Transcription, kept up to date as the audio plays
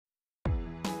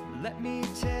Let me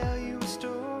tell you a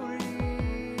story,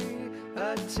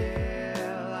 a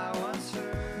tale I once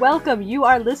heard. Welcome, you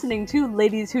are listening to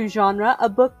Ladies Who Genre, a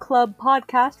book club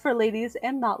podcast for ladies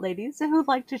and not ladies who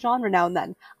like to genre now and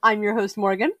then. I'm your host,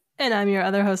 Morgan. And I'm your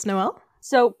other host, Noelle.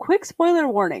 So, quick spoiler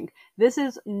warning. This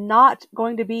is not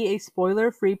going to be a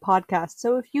spoiler-free podcast.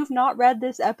 So if you've not read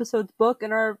this episode's book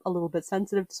and are a little bit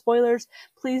sensitive to spoilers,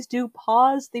 please do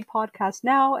pause the podcast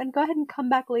now and go ahead and come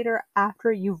back later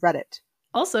after you've read it.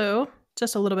 Also,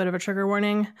 just a little bit of a trigger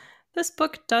warning. This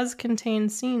book does contain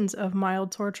scenes of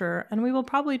mild torture, and we will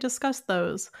probably discuss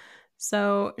those.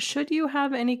 So should you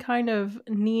have any kind of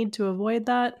need to avoid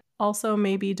that, also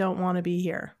maybe don't want to be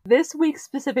here. This week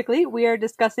specifically, we are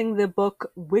discussing the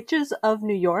book Witches of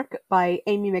New York by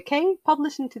Ami McKay,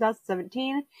 published in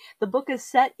 2017. The book is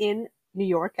set in New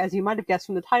York, as you might have guessed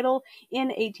from the title, in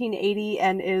 1880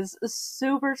 and is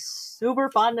super,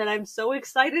 super fun. And I'm so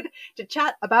excited to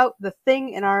chat about the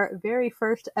thing in our very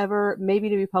first ever, maybe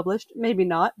to be published, maybe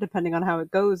not, depending on how it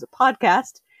goes,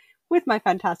 podcast with my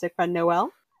fantastic friend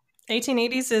Noelle.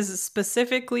 1880s is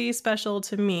specifically special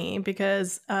to me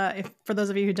because, for those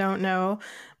of you who don't know,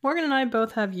 Morgan and I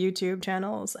both have YouTube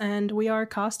channels and we are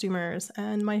costumers.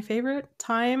 And my favorite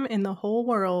time in the whole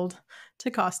world to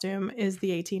costume is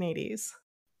the 1880s.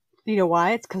 You know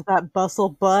why? It's because that bustle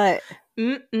butt.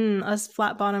 Us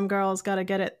flat bottom girls gotta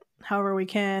get it however we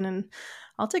can, and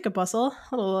I'll take a bustle.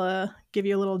 I'll give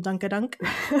you a little dunk-a-dunk.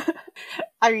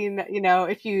 I mean, you know,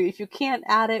 if you can't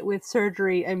add it with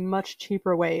surgery, a much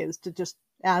cheaper way is to just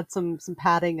add some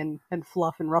padding and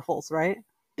fluff and ruffles, right?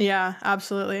 Yeah,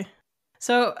 absolutely.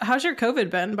 So how's your COVID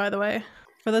been, by the way?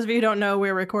 For those of you who don't know,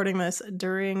 we're recording this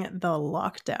during the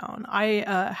lockdown. I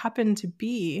happened to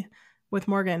be with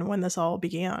Morgan when this all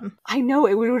began. I know,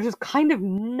 it was just kind of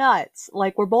nuts.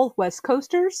 Like, we're both West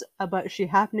Coasters, but she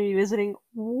happened to be visiting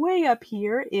way up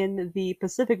here in the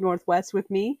Pacific Northwest with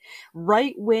me,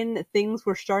 right when things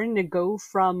were starting to go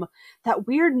from that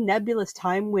weird nebulous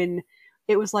time when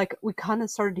it was like we kind of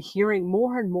started hearing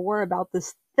more and more about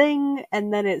this thing,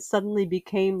 and then it suddenly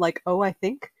became like, oh, I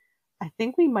think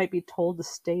we might be told to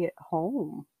stay at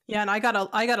home. Yeah, and I got a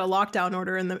lockdown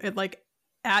order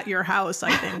at your house,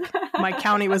 I think. My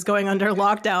county was going under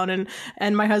lockdown,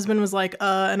 and my husband was like,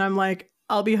 and I'm like,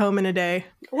 I'll be home in a day.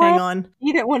 What? Hang on.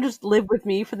 You didn't want to just live with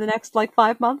me for the next,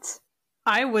 5 months?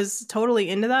 I was totally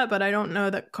into that, but I don't know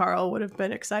that Carl would have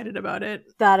been excited about it.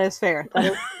 That is fair.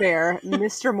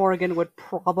 Mr. Morgan would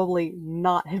probably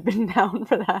not have been down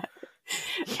for that.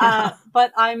 Yeah.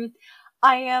 But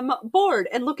I am bored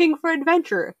and looking for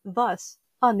adventure, thus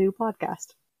a new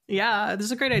podcast. Yeah, this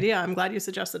is a great idea. I'm glad you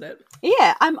suggested it.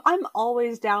 Yeah, I'm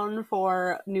always down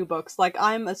for new books. Like,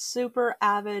 I'm a super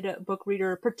avid book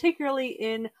reader, particularly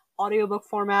in audiobook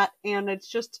format, and it's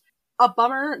just a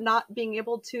bummer not being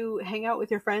able to hang out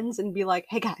with your friends and be like,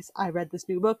 hey guys, I read this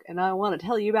new book and I want to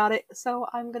tell you about it, so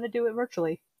I'm going to do it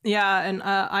virtually. Yeah, and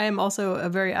I am also a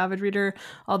very avid reader,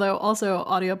 although also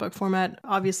audiobook format.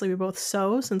 Obviously, we both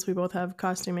sew since we both have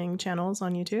costuming channels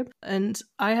on YouTube. And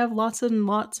I have lots and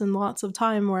lots and lots of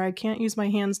time where I can't use my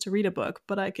hands to read a book,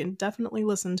 but I can definitely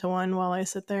listen to one while I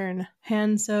sit there and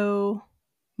hand sew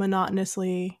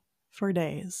monotonously for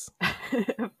days.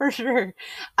 For sure.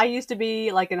 I used to be,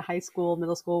 in high school,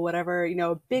 middle school, whatever,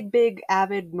 big,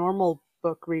 avid, normal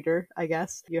book reader, I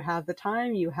guess. You have the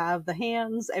time, you have the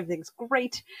hands, everything's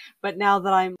great. But now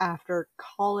that I'm after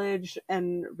college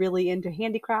and really into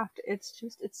handicraft, it's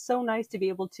so nice to be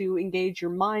able to engage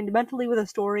your mind mentally with a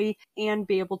story and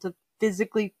be able to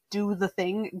physically do the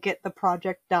thing, get the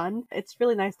project done. It's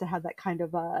really nice to have that kind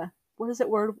of, what is that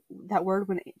word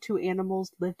when two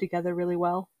animals live together really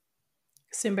well?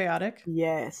 Symbiotic.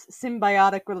 Yes,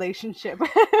 symbiotic relationship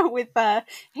with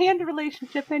hand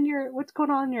relationship and what's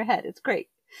going on in your head. It's great.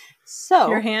 So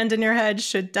your hand and your head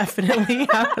should definitely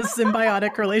have a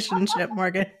symbiotic relationship,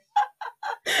 Morgan.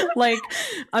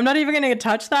 I'm not even going to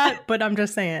touch that, but I'm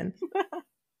just saying.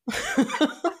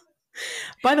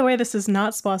 By the way, this is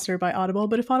not sponsored by Audible,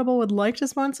 but if Audible would like to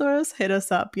sponsor us, hit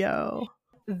us up, yo.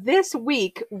 This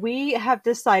week, we have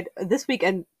decided,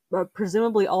 and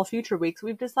presumably all future weeks,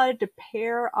 we've decided to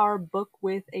pair our book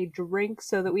with a drink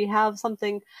so that we have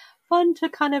something fun to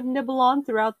kind of nibble on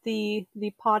throughout the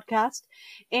podcast.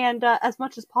 And as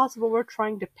much as possible, we're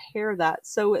trying to pair that.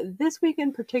 So this week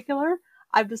in particular,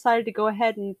 I've decided to go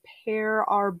ahead and pair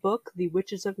our book, The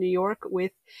Witches of New York,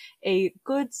 with a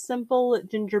good, simple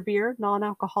ginger beer,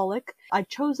 non-alcoholic. I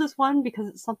chose this one because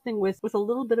it's something with a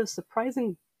little bit of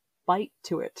surprising bite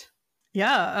to it.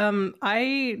 Yeah,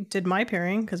 I did my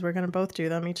pairing because we're going to both do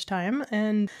them each time,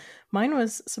 and mine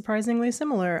was surprisingly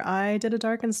similar. I did a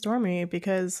dark and stormy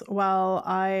because while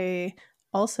I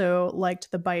also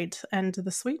liked the bite and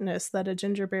the sweetness that a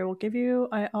ginger beer will give you.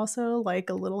 I also like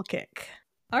a little kick.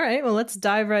 All right, well, let's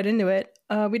dive right into it.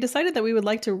 We decided that we would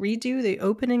like to redo the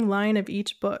opening line of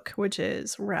each book, which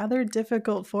is rather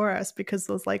difficult for us because,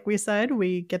 like we said,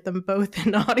 we get them both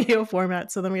in audio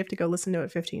format, so then we have to go listen to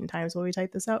it 15 times while we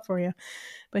type this out for you.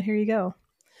 But here you go.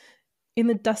 In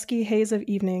the dusky haze of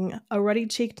evening, a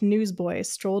ruddy-cheeked newsboy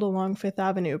strolled along Fifth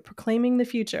Avenue, proclaiming the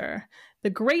future. The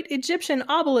great Egyptian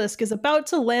obelisk is about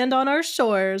to land on our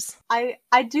shores. I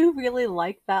do really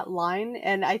like that line,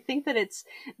 and I think that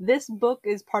this book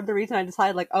is part of the reason I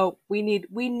decided, like, oh, we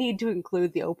need to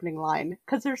include the opening line,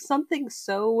 because there's something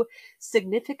so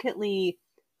significantly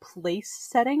place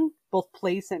setting, both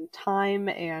place and time,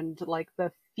 and like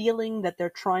the feeling that they're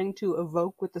trying to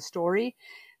evoke with the story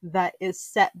that is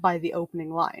set by the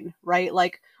opening line, right?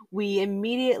 Like, we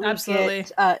immediately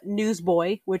get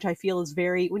newsboy, which I feel is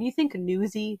very, when you think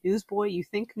newsboy, you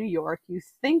think New York, you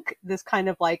think this kind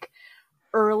of like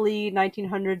early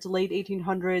 1900s, late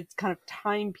 1800s kind of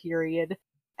time period.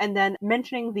 And then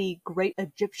mentioning the great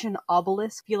Egyptian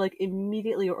obelisk, I feel like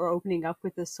immediately we're opening up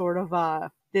with this sort of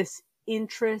this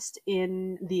interest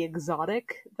in the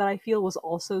exotic that I feel was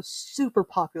also super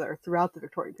popular throughout the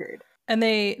Victorian period. And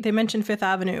they mentioned Fifth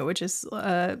Avenue, which is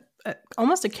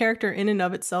almost a character in and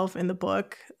of itself in the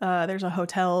book. There's a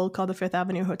hotel called the Fifth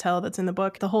Avenue Hotel that's in the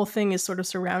book. The whole thing is sort of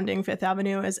surrounding Fifth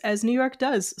Avenue, as New York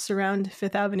does surround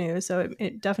Fifth Avenue. So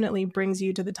it definitely brings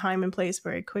you to the time and place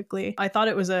very quickly. I thought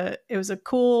it was a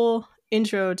cool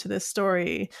intro to this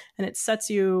story, and it sets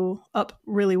you up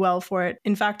really well for it.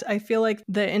 In fact, I feel like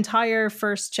the entire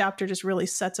first chapter just really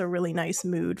sets a really nice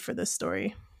mood for this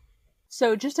story.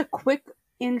 So just a quick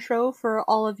intro for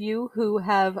all of you who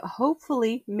have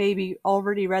hopefully maybe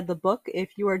already read the book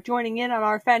if you are joining in on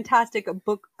our fantastic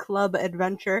book club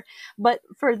adventure. But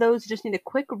for those who just need a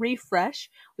quick refresh,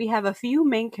 we have a few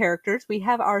main characters. We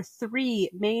have our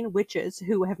 3 main witches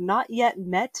who have not yet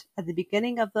met at the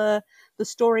beginning of the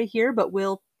story here, but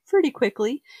will pretty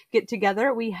quickly get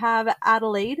together. We have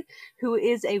Adelaide, who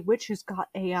is a witch who's got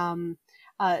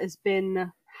has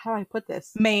been, how do I put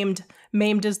this? Maimed.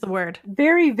 Maimed is the word.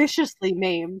 Very viciously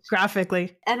maimed.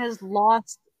 Graphically. And has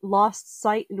lost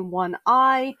sight in one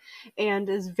eye, and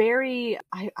is very,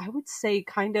 I would say,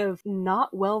 kind of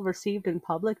not well received in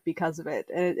public because of it.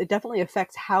 And it definitely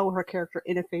affects how her character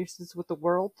interfaces with the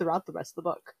world throughout the rest of the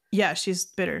book. Yeah, she's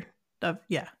bitter.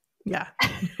 Yeah.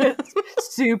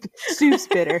 Soup's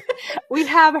bitter. We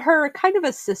have her kind of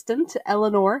assistant,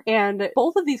 Eleanor, and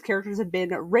both of these characters have been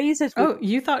raised as... Oh,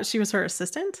 you thought she was her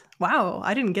assistant? Wow,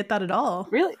 I didn't get that at all.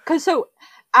 Really? Because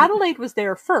Adelaide was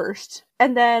there first,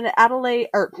 and then Adelaide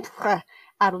was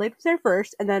there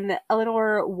first, and then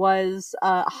Eleanor was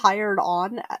hired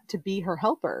on to be her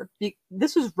helper.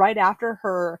 This was right after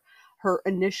her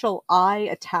initial eye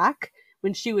attack,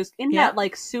 when she was in that,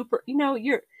 like, super,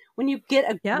 when you get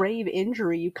a grave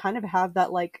injury, you kind of have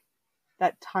that, like,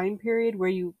 that time period where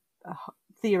you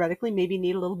theoretically maybe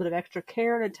need a little bit of extra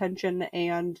care and attention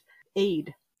and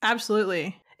aid.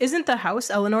 Absolutely. Isn't the house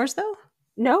Eleanor's, though?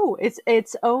 No,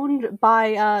 it's owned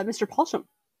by Mr. Palsham.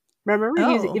 Remember,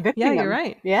 he's evicting him. Yeah, you're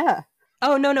right. Yeah.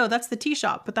 Oh, no, that's the tea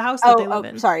shop, but the house that they live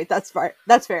in. Sorry, that's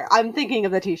fair. I'm thinking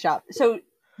of the tea shop. So,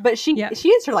 but she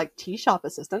is her, like, tea shop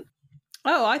assistant.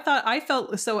 Oh, I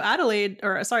felt so.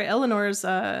 Eleanor's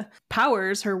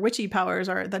powers, her witchy powers,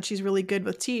 are that she's really good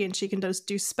with tea, and she can just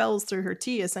do spells through her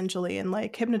tea essentially, and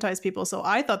like hypnotize people. So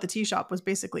I thought the tea shop was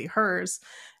basically hers,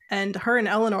 and her and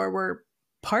Eleanor were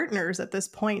partners at this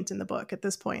point in the book. At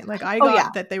this point, like I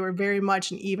got that they were very much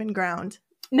an even ground.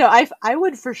 No, I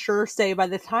would for sure say by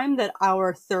the time that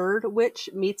our 3rd witch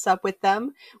meets up with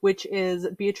them, which is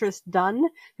Beatrice Dunn,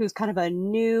 who's kind of a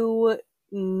new,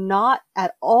 not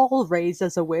at all raised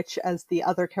as a witch as the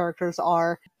other characters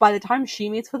are, by the time she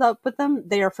meets up with them,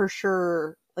 they are for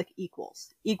sure like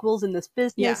equals in this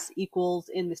business, equals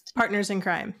in this partners in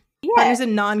crime. Partners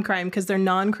in non-crime, because they're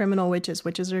non-criminal witches.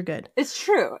 Witches are good. It's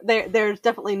true. There's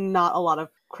definitely not a lot of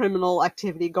criminal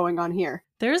activity going on here.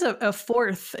 There's a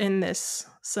 4th in this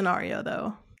scenario,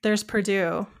 though. There's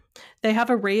Purdue. They have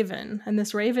a raven, and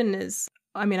this raven is,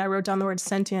 I mean, I wrote down the word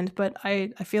sentient, but I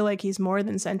feel like he's more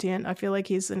than sentient. I feel like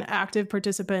he's an active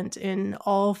participant in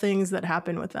all things that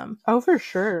happen with them. Oh, for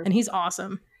sure. And he's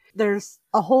awesome. There's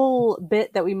a whole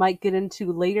bit that we might get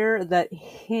into later that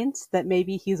hints that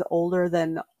maybe he's older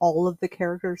than all of the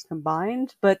characters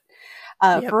combined. But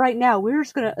for right now, we're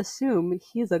just going to assume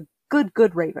he's a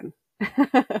good raven.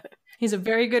 He's a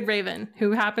very good raven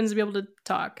who happens to be able to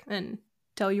talk and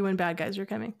tell you when bad guys are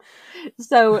coming.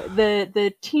 So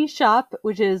the tea shop,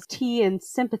 which is Tea and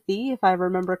Sympathy, if I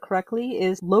remember correctly,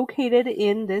 is located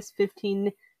in this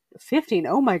 15.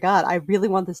 Oh my god, I really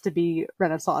want this to be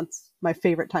Renaissance, my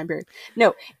favorite time period.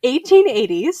 No,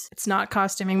 1880s. It's not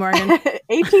costuming, Morgan.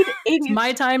 1880s. It's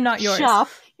my time, not yours. Shop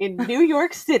in New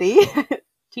York City.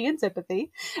 Tea and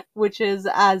Sympathy, which is,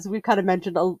 as we kind of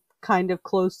mentioned, a kind of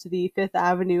close to the Fifth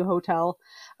Avenue Hotel,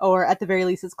 or at the very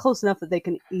least, it's close enough that they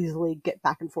can easily get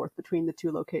back and forth between the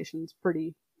two locations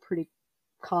pretty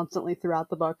constantly throughout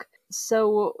the book.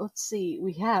 So let's see,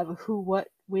 we have who, what,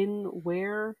 when,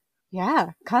 where.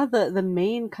 Yeah, kind of the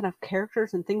main kind of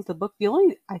characters and things of the book. The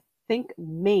only, I think,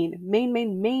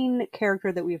 main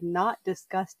character that we have not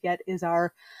discussed yet is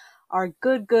our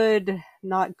good,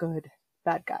 not good,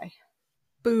 bad guy.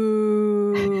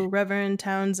 Boo, Reverend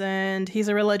Townsend. He's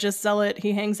a religious zealot.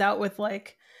 He hangs out with,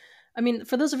 like, I mean,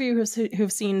 for those of you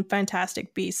who've seen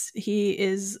Fantastic Beasts, he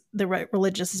is the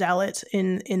religious zealot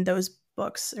in those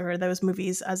books or those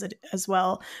movies as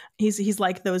well. He's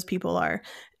like those people are,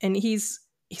 and he's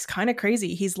kind of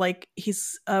crazy.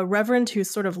 He's a reverend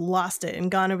who's sort of lost it and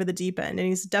gone over the deep end, and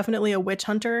he's definitely a witch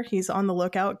hunter. He's on the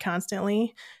lookout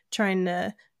constantly, trying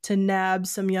to nab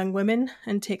some young women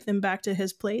and take them back to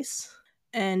his place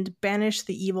and banish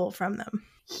the evil from them.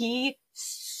 He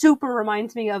super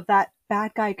reminds me of that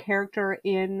bad guy character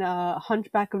in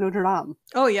Hunchback of Notre Dame.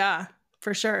 Oh yeah,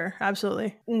 for sure.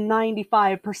 Absolutely.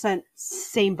 95%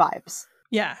 same vibes.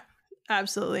 Yeah,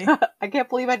 absolutely. I can't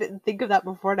believe I didn't think of that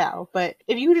before now. But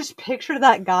if you just picture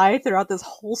that guy throughout this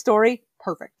whole story,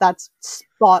 perfect. That's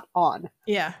spot on.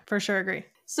 Yeah, for sure. Agree.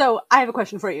 So I have a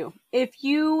question for you. If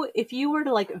you were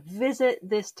to like visit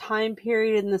this time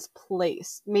period in this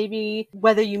place, maybe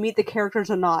whether you meet the characters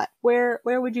or not, where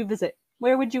would you visit?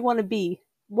 Where would you want to be?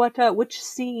 Which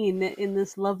scene in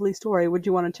this lovely story would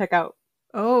you want to check out?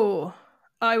 Oh,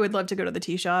 I would love to go to the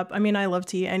tea shop. I mean, I love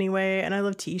tea anyway, and I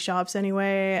love tea shops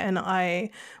anyway, and I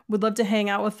would love to hang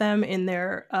out with them in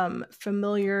their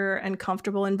familiar and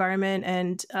comfortable environment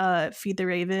and feed the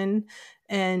raven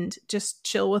and just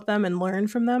chill with them and learn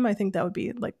from them. I think that would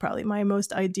be like probably my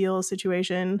most ideal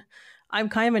situation. I'm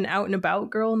kind of an out and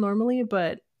about girl normally,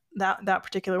 but that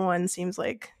particular one seems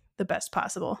like the best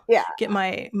possible. Yeah. Get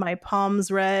my palms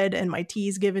read and my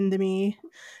teas given to me.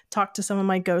 Talk to some of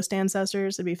my ghost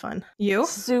ancestors. It'd be fun. You?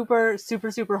 Super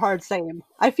hard same.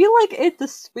 I feel like it's the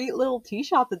sweet little tea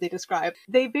shop that they describe.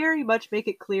 They very much make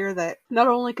it clear that not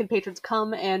only can patrons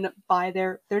come and buy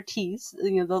their teas,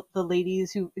 you know, the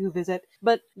ladies who visit,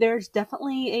 but there's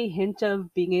definitely a hint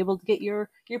of being able to get your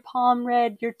palm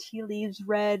read, your tea leaves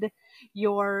read,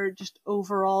 your just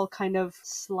overall kind of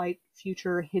slight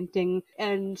future hinting,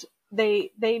 and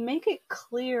they make it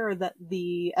clear that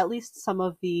at least some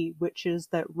of the witches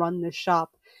that run the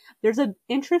shop, there's an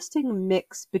interesting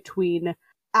mix between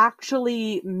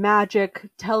actually magic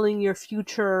telling your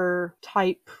future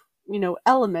type, you know,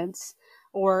 elements,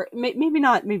 or maybe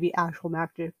not actual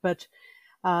magic, but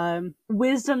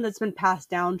wisdom that's been passed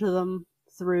down to them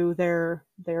through their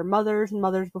mothers and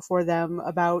mothers before them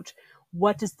about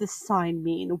what does this sign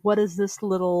mean? What is this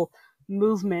little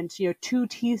movement, you know, 2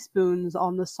 teaspoons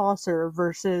on the saucer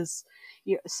versus,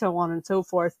 you know, so on and so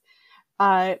forth.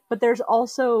 But there's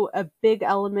also a big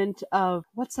element of,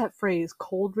 what's that phrase,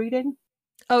 cold reading?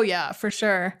 Oh yeah, for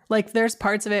sure. Like there's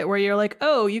parts of it where you're like,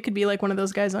 oh, you could be like one of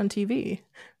those guys on TV.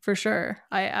 For sure.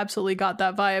 I absolutely got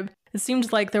that vibe. It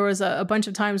seemed like there was a bunch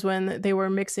of times when they were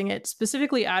mixing it.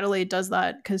 Specifically, Adelaide does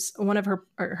that because one of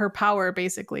her power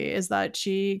basically is that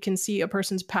she can see a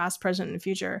person's past, present, and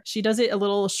future. She does it a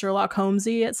little Sherlock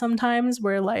Holmesy at sometimes,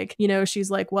 where like, you know, she's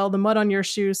like, well, the mud on your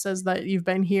shoe says that you've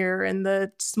been here, and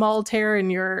the small tear in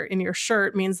your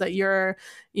shirt means that you're,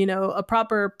 you know, a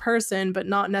proper person, but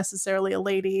not necessarily a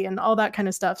lady, and all that kind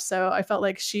of stuff. So I felt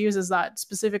like she uses that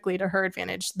specifically to her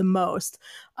advantage the most.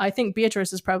 I think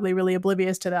Beatrice is probably really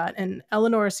oblivious to that, and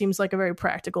Eleanor seems like a very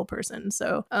practical person.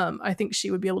 So I think she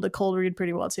would be able to cold read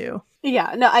pretty well too.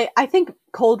 Yeah, no, I think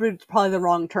cold read is probably the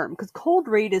wrong term, because cold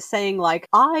read is saying like,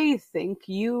 I think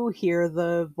you hear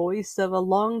the voice of a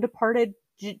long departed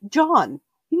John.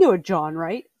 You know a John,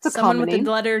 right? It's a Someone common with name.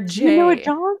 the letter J. You know a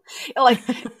John? Like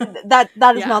that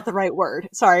is Yeah. not the right word.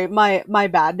 Sorry, my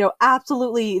bad. No,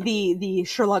 absolutely the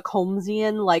Sherlock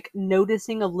Holmesian, like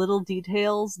noticing of little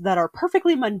details that are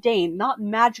perfectly mundane, not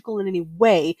magical in any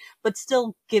way, but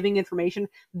still giving information.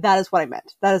 That is what I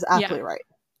meant. That is absolutely right.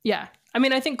 Yeah. I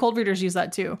mean, I think cold readers use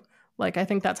that too. Like, I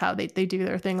think that's how they do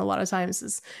their thing a lot of times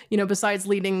is, you know, besides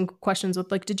leading questions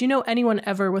with like, did you know anyone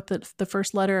ever with the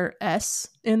first letter S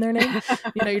in their name?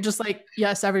 You know, you're just like,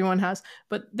 yes, everyone has.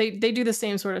 But they do the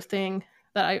same sort of thing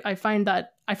that I find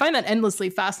that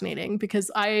endlessly fascinating, because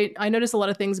I notice a lot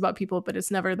of things about people, but it's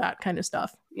never that kind of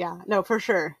stuff. Yeah, no, for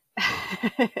sure.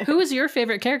 Who is your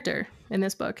favorite character in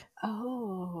this book?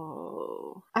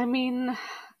 Oh, I mean,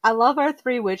 I love our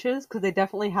three witches because they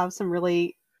definitely have some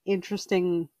really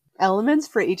interesting elements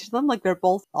for each of them. Like they're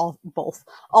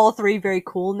all three very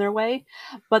cool in their way.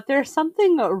 But there's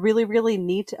something really, really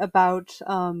neat about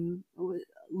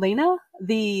Lena,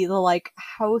 the like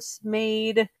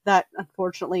housemaid that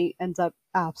unfortunately ends up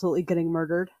absolutely getting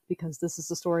murdered because this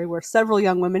is a story where several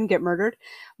young women get murdered.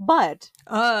 But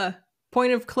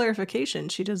Point of clarification,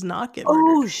 she does not get oh,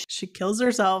 murdered. She kills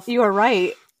herself. you are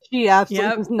right. She absolutely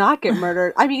Yep. does not get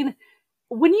murdered. I mean,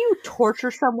 when you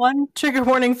torture someone, Trigger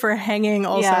warning for hanging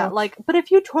also. yeah, like, but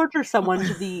if you torture someone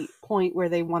to the point where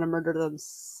they want to murder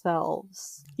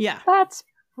themselves, Yeah. that's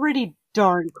pretty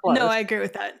darn close. No, I agree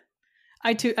with that.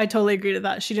 I totally agree with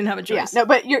that. She didn't have a choice. Yeah, no,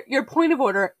 but your point of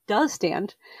order does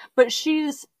stand. But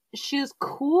she's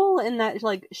cool in that,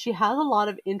 like, she has a lot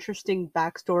of interesting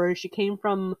backstory. She came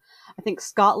from, I think,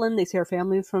 Scotland. They say her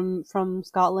family's from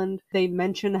Scotland. They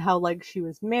mention how, like, she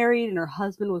was married and her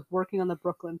husband was working on the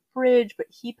Brooklyn Bridge, but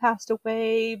he passed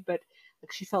away. But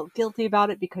like, she felt guilty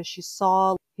about it because she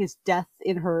saw his death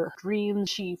in her dreams.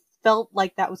 She felt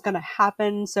like that was going to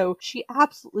happen, so she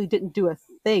absolutely didn't do a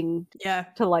thing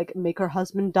to like make her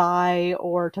husband die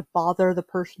or to bother the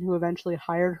person who eventually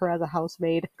hired her as a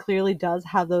housemaid. Clearly does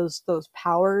have those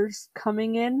powers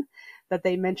coming in that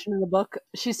they mention in the book.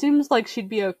 She seems like she'd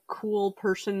be a cool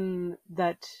person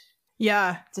that,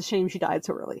 yeah, it's a shame she died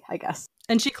so early, I guess.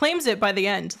 And she claims it by the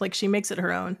end, like she makes it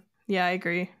her own. Yeah, I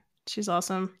agree. She's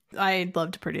awesome. I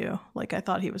loved Purdue. Like, I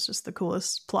thought he was just the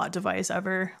coolest plot device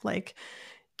ever. Like,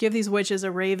 give these witches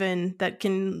a raven that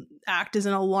can act as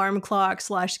an alarm clock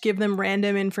 / give them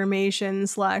random information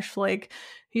 / like,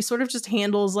 he sort of just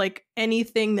handles like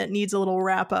anything that needs a little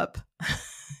wrap up.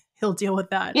 He'll deal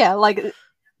with that. Yeah, like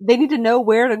they need to know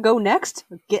where to go next.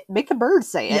 Make the birds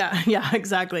say it. Yeah,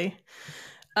 exactly.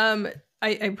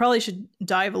 I probably should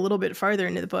dive a little bit farther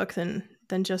into the book than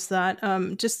just that.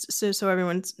 Just so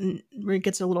everyone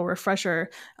gets a little refresher.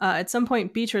 At some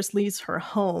point, Beatrice leaves her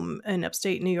home in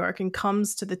upstate New York and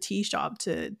comes to the tea shop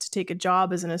to take a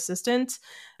job as an assistant.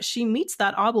 She meets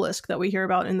that obelisk that we hear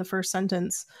about in the first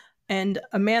sentence, and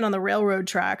a man on the railroad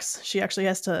tracks. She actually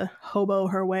has to hobo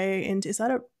her way into. Is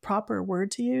that a proper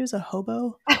word to use? A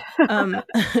hobo?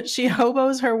 She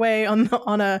hobos her way on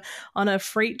a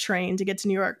freight train to get to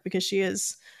New York because she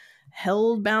is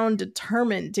hell-bound,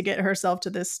 determined to get herself to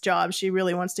this job. She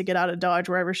really wants to get out of Dodge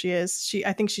wherever she is.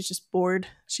 I think she's just bored.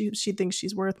 She thinks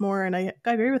she's worth more, and I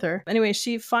agree with her. Anyway,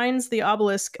 she finds the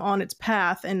obelisk on its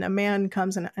path, and a man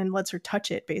comes and lets her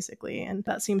touch it, basically, and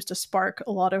that seems to spark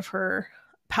a lot of her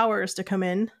powers to come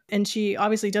in. And she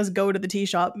obviously does go to the tea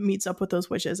shop, meets up with those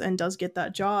witches, and does get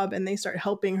that job, and they start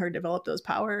helping her develop those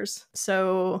powers.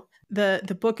 So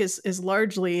the book is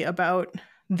largely about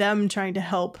them trying to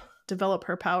help develop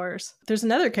her powers. There's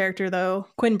another character though,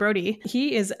 Quinn Brody.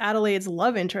 He is Adelaide's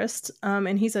love interest,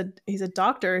 and he's a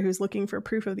doctor who's looking for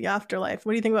proof of the afterlife.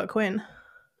 What do you think about Quinn?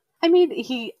 I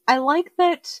mean, I like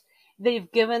that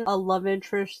they've given a love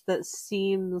interest that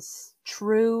seems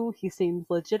true. He seems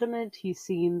legitimate. He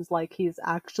seems like he's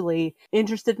actually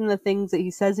interested in the things that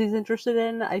he says he's interested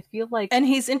in. I feel like, and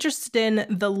he's interested in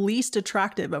the least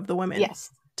attractive of the women.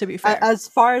 Yes. To be fair. As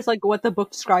far as like what the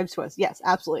book describes to us. Yes,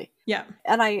 absolutely. Yeah.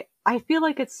 And I feel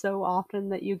like it's so often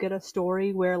that you get a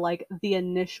story where like the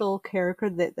initial character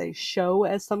that they show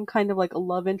as some kind of like a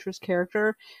love interest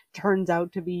character turns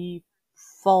out to be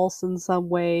false in some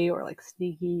way or like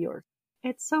sneaky, or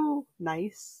it's so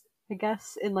nice, I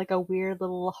guess, in like a weird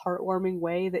little heartwarming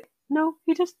way that no,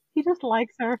 he just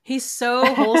likes her. He's so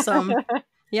wholesome.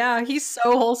 Yeah, he's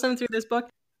so wholesome through this book.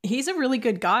 He's a really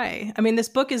good guy. I mean, this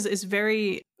book is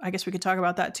very, I guess we could talk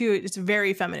about that too. It's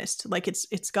very feminist. Like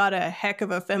it's got a heck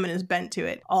of a feminist bent to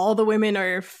it. All the women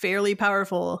are fairly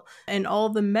powerful and all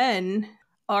the men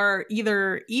are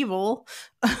either evil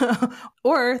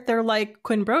or they're like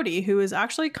Quinn Brody, who is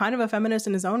actually kind of a feminist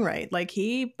in his own right. Like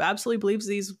he absolutely believes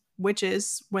these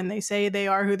witches when they say they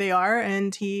are who they are,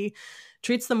 and he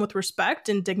treats them with respect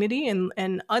and dignity,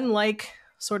 and unlike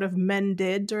sort of men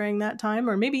did during that time,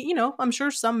 or maybe, you know, I'm sure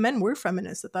some men were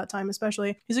feminists at that time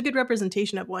especially. He's a good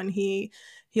representation of one. He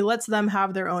lets them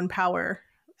have their own power,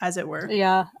 as it were.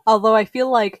 Yeah, although I feel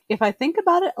like if I think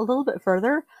about it a little bit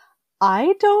further,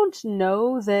 I don't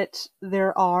know that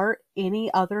there are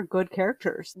any other good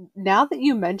characters. Now that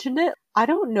you mentioned it, I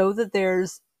don't know that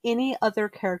there's any other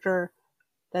character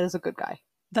that is a good guy.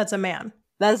 That's a man.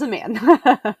 That is a man.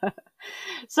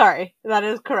 Sorry, that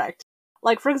is correct.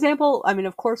 Like, for example, I mean,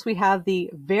 of course, we have the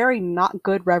very not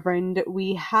good Reverend.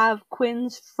 We have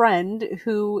Quinn's friend,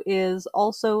 who is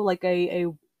also like a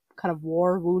kind of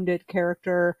war-wounded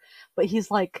character, but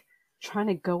he's like trying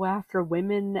to go after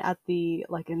women at the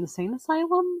insane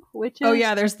asylum, which is Oh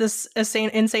yeah, there's this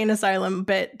insane asylum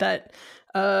bit that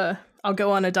I'll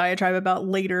go on a diatribe about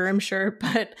later, I'm sure,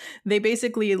 but they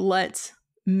basically let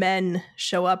men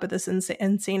show up at this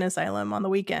insane asylum on the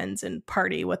weekends and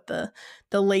party with the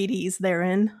ladies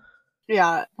therein.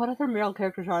 Yeah. What other male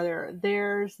characters are there?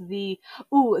 There's the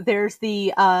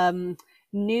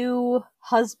new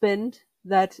husband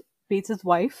that beats his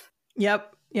wife.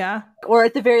 Yep. Yeah. Or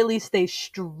at the very least, they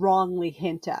strongly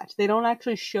hint at. They don't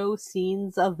actually show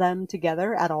scenes of them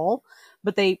together at all,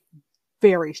 but they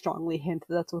very strongly hint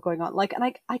that that's what's going on. Like, and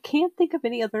I can't think of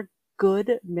any other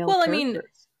good male Well, I characters. mean,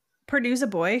 Purdue's a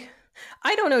boy.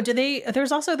 I don't know.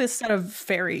 There's also this set of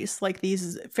fairies, like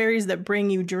these fairies that bring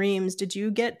you dreams. Did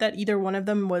you get that either one of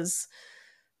them was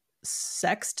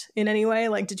sexed in any way?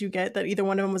 Like, did you get that either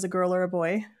one of them was a girl or a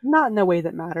boy? Not in a way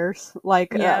that matters. I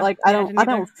didn't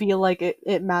don't feel like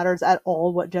it matters at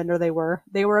all what gender they were.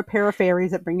 They were a pair of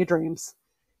fairies that bring you dreams.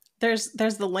 There's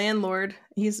the landlord.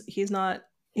 He's not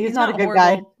a good horrible,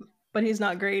 guy, but he's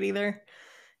not great either.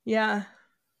 Yeah.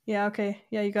 Yeah, okay.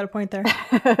 Yeah, you got a point there.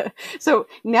 So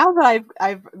now that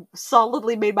I've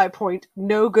solidly made my point,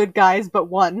 no good guys but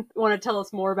one. Want to tell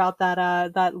us more about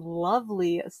that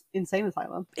lovely insane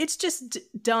asylum? It's just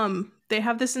dumb. They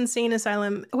have this insane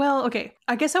asylum. Well, okay.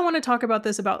 I guess I want to talk about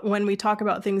this about when we talk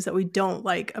about things that we don't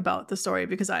like about the story,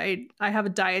 because I have a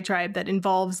diatribe that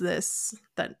involves this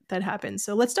that happens.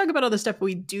 So let's talk about all the stuff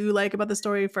we do like about the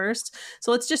story first.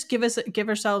 So let's just give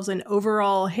ourselves an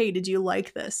overall, hey, did you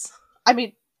like this? I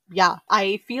mean, yeah,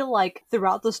 I feel like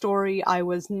throughout the story, I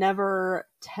was never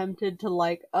tempted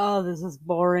to oh, this is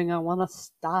boring, I want to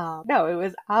stop. No, it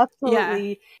was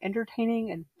absolutely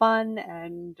entertaining and fun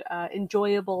and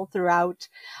enjoyable throughout.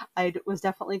 I was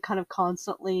definitely kind of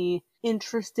constantly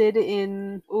interested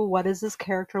in, oh, what is this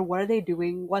character? What are they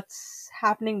doing? What's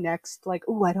happening next? Like,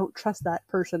 oh, I don't trust that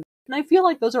person. And I feel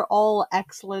like those are all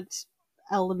excellent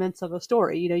elements of a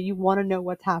story. You want to know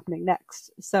what's happening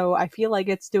next. So I feel like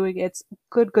it's doing its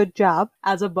good job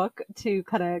as a book to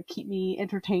kind of keep me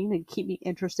entertained and keep me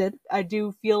interested. I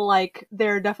do feel like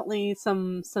there are definitely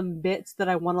some bits that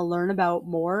I want to learn about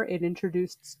more. It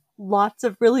introduced lots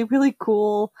of really, really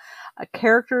cool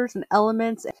characters and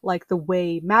elements. Like the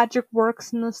way magic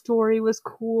works in the story was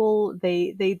cool.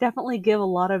 They definitely give a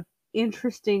lot of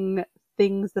interesting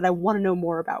things that I want to know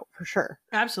more about, for sure.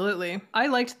 Absolutely. I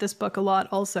liked this book a lot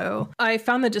also. I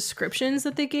found the descriptions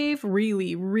that they gave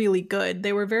really, really good.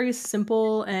 They were very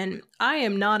simple, and I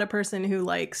am not a person who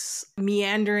likes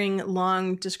meandering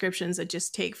long descriptions that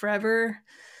just take forever.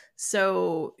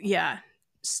 So, yeah.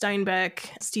 Steinbeck,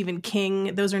 Stephen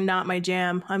King, those are not my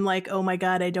jam. I'm like, oh my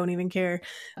God, I don't even care.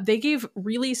 They gave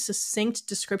really succinct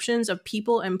descriptions of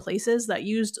people and places that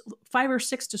used 5 or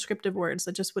 6 descriptive words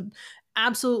that just would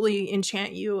absolutely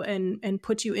enchant you and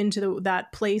put you into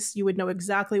that place. You would know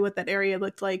exactly what that area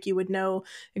looked like. You would know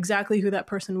exactly who that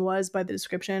person was by the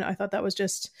description. I thought that was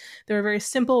just, they were very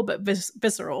simple but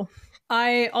visceral.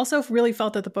 I also really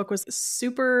felt that the book was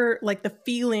super, like the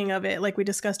feeling of it, like we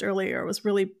discussed earlier, was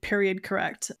really period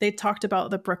correct. They talked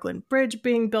about the Brooklyn Bridge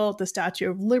being built, the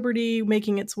Statue of Liberty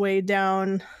making its way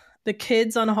down. The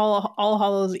kids on All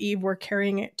Hallows Eve were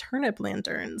carrying turnip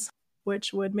lanterns,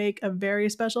 which would make a very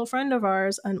special friend of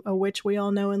ours, a witch we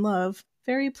all know and love,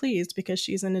 very pleased because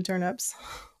she's into turnips.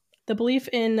 The belief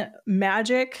in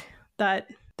magic, that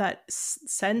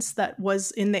sense that was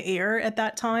in the air at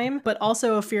that time, but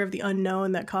also a fear of the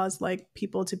unknown that caused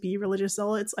people to be religious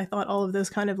zealots. I thought all of those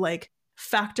kind of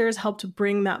factors helped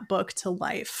bring that book to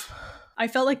life. I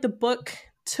felt like the book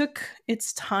took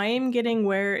its time getting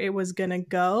where it was gonna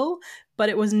go, but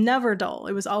it was never dull.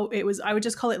 It was I would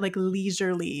just call it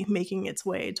leisurely making its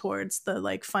way towards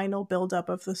the final buildup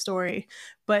of the story,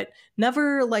 but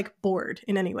never bored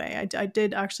in any way. I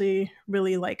did actually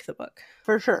really like the book.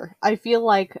 For sure. I feel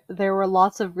like there were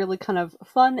lots of really kind of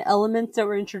fun elements that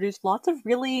were introduced, lots of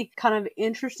really kind of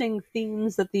interesting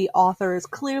themes that the author is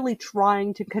clearly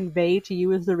trying to convey to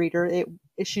you as the reader.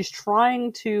 She's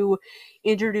trying to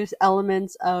introduce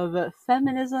elements of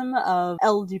feminism, of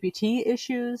LGBT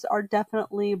issues are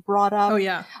definitely brought up. Oh,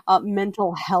 yeah.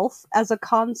 Mental health as a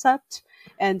concept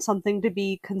and something to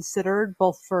be considered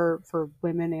both for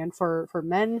women and for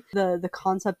men. The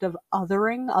concept of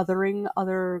othering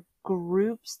other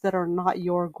groups that are not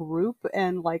your group,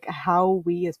 and how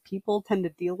we as people tend to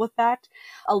deal with that.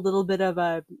 A little bit of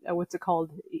a what's it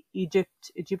called,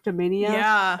 Egyptomania,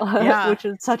 yeah. which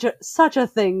is such a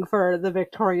thing for the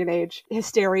Victorian age.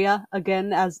 Hysteria,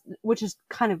 again, which is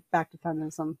kind of back to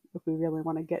feminism if we really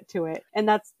want to get to it. And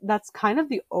that's kind of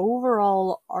the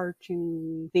overall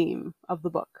arching theme of the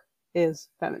book. is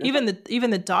feminism. Even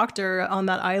the doctor on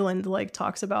that island like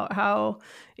talks about how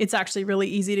it's actually really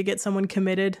easy to get someone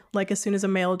committed. Like as soon as a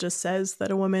male just says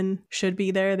that a woman should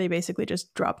be there, they basically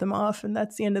just drop them off, and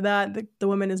that's the end of that. The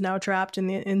woman is now trapped in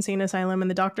the insane asylum,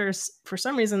 and the doctor's, for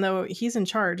some reason though, he's in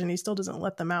charge and he still doesn't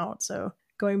let them out. So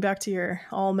going back to your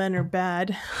all men are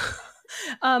bad.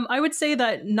 I would say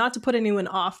that not to put anyone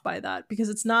off by that, because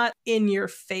it's not in your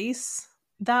face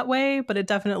that way, but it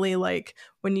definitely, like,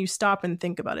 when you stop and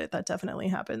think about it, that definitely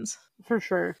happens. For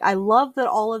sure. I love that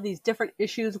all of these different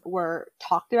issues were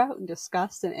talked about and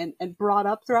discussed and brought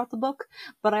up throughout the book,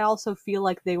 but I also feel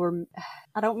like they were,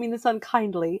 I don't mean this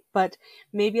unkindly, but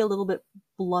maybe a little bit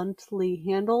bluntly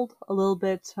handled, a little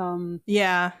bit,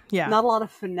 yeah. not a lot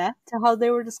of finesse to how they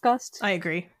were discussed. I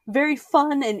agree. Very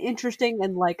fun and interesting,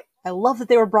 and like, I love that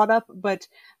they were brought up, but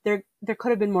there could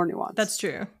have been more nuance. That's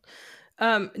true.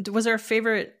 Was there a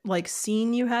favorite like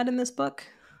scene you had in this book?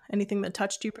 Anything that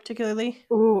touched you particularly?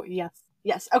 Oh,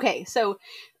 yes. Okay, so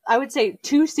I would say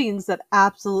two scenes that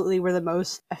absolutely were the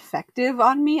most effective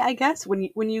on me, I guess.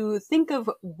 When you think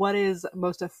of what is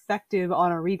most effective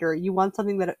on a reader, you want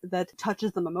something that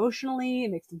touches them emotionally,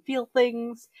 makes them feel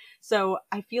things. So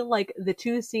I feel like the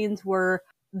two scenes were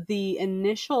the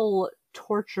initial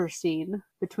torture scene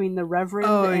between the Reverend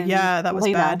and that was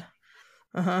Lena. bad.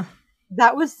 Uh-huh.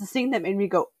 That was the scene that made me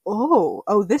go,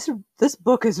 oh, this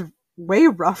book is way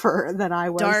rougher than I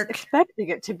was expecting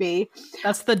it to be.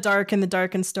 That's the dark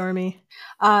and stormy.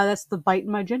 That's the bite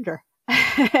in my ginger.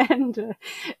 And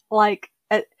like,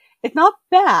 it's not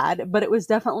bad, but it was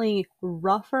definitely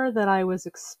rougher than I was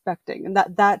expecting. And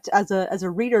that as a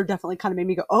reader definitely kind of made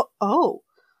me go, oh,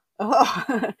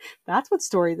 that's what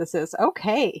story this is.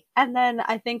 Okay. And then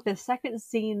I think the second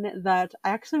scene that I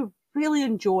actually really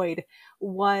enjoyed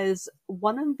was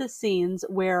one of the scenes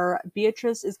where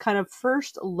Beatrice is kind of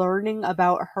first learning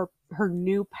about her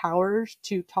new powers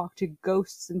to talk to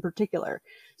ghosts in particular.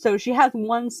 So she has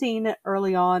one scene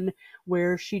early on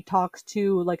where she talks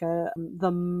to like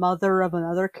the mother of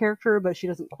another character, but she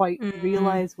doesn't quite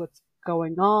realize what's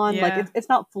going on. Yeah. Like it's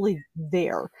not fully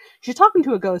there. She's talking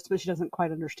to a ghost, but she doesn't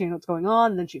quite understand what's going on,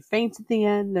 and then she faints at the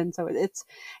end, and so it's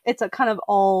a kind of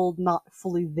all not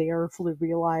fully there, fully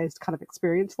realized kind of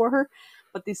experience for her.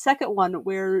 But the second one,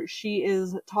 where she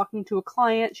is talking to a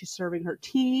client, she's serving her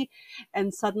tea,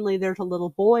 and suddenly there's a little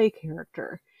boy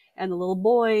character, and the little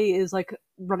boy is like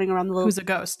running around the little... Who's a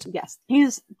ghost? Yes.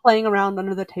 He's playing around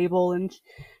under the table, and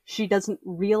she doesn't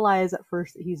realize at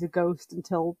first that he's a ghost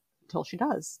until she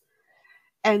does.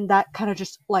 And that kind of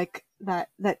just like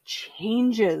that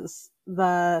changes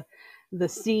the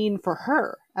scene for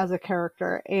her as a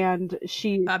character. And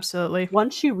she absolutely,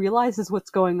 once she realizes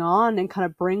what's going on and kind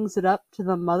of brings it up to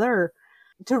the mother,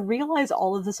 to realize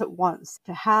all of this at once,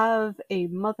 to have a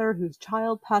mother whose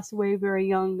child passed away very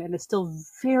young and is still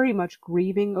very much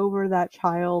grieving over that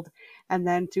child, and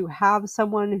then to have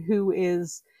someone who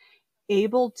is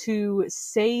able to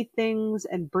say things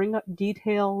and bring up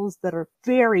details that are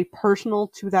very personal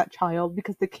to that child,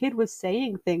 because the kid was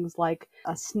saying things like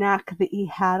a snack that he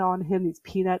had on him, these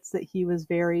peanuts that he was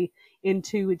very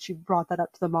into, and she brought that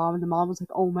up to the mom, and the mom was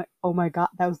like, oh my god,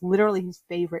 that was literally his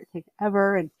favorite thing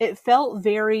ever. And it felt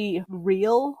very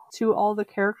real to all the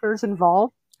characters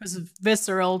involved. It was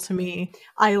visceral to me.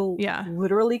 I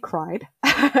literally cried,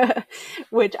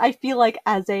 which I feel like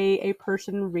as a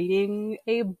person reading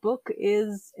a book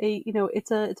is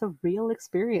it's a real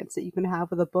experience that you can have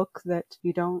with a book that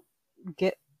you don't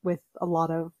get with a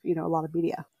lot of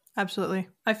media. Absolutely.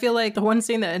 I feel like the one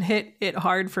scene that hit it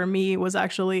hard for me was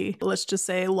actually, let's just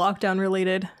say, lockdown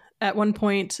related. At one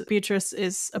point, Beatrice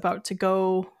is about to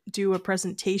go do a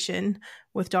presentation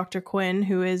with Dr. Quinn,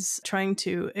 who is trying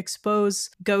to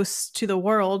expose ghosts to the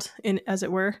world, as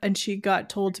it were. And she got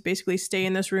told to basically stay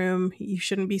in this room. You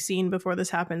shouldn't be seen before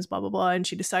this happens, blah, blah, blah. And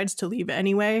she decides to leave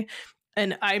anyway.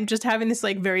 And I'm just having this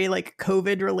like very like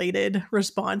COVID related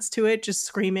response to it, just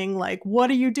screaming like, what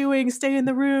are you doing? Stay in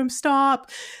the room.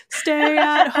 Stop. Stay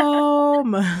at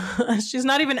home. She's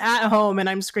not even at home. And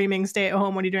I'm screaming, stay at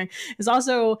home. What are you doing? It's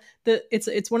also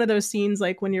it's one of those scenes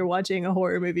like when you're watching a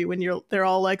horror movie, when they're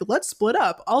all like, let's split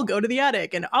up. I'll go to the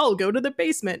attic and I'll go to the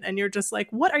basement. And you're just like,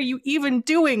 what are you even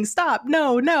doing? Stop.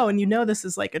 No. And this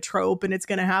is like a trope and it's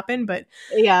going to happen. But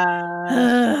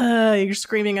yeah, you're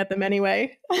screaming at them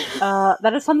anyway.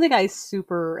 That is something I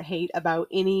super hate about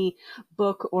any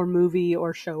book or movie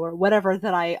or show or whatever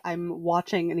that I'm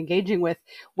watching and engaging with,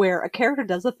 where a character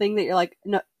does a thing that you're like,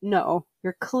 no,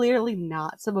 you're clearly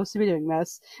not supposed to be doing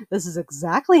this. This is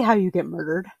exactly how you get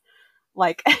murdered.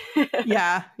 Like,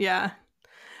 yeah.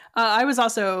 I was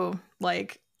also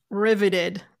like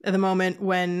riveted at the moment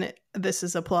when this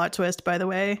is a plot twist, by the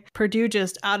way. Purdue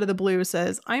just out of the blue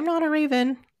says, "I'm not a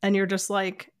raven." And you're just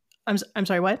like, I'm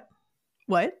sorry, what?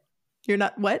 What? You're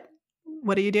not, what?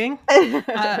 What are you doing?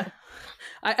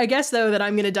 I guess, though, that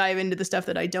I'm going to dive into the stuff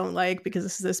that I don't like,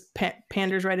 because this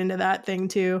panders right into that thing,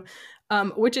 too.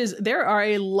 Which is, there are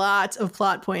a lot of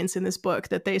plot points in this book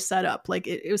that they set up. Like,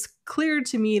 it was clear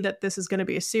to me that this is going to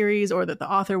be a series, or that the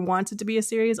author wants it to be a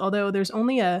series, although there's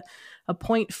only a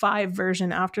 0.5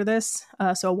 version after this,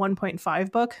 so a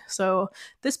 1.5 book. So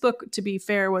this book, to be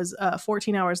fair, was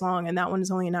 14 hours long, and that one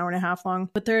is only an hour and a half long.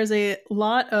 But there is a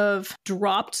lot of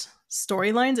dropped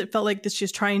storylines. It felt like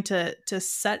she's trying to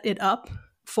set it up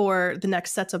for the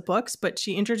next sets of books, but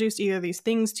she introduced either these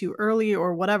things too early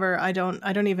or whatever. I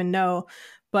don't even know.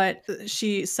 But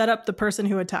she set up the person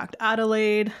who attacked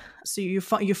Adelaide. So you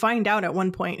find out at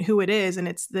one point who it is, and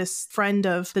it's this friend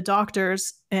of the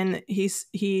doctor's, and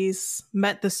he's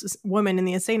met this woman in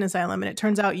the insane asylum, and it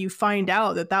turns out you find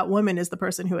out that woman is the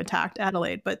person who attacked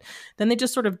Adelaide. But then they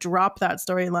just sort of drop that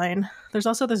storyline. There's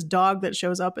also this dog that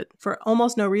shows up for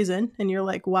almost no reason, and you're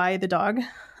like, why the dog?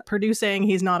 Purdue saying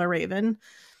he's not a raven.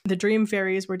 The dream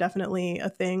fairies were definitely a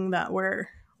thing that were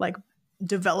like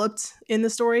developed in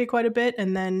the story quite a bit,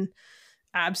 and then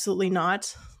absolutely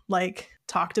not like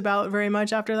talked about very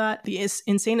much after that. The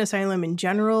insane asylum in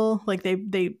general, like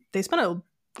they spent a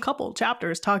couple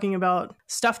chapters talking about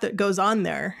stuff that goes on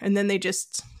there, and then the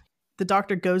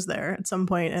doctor goes there at some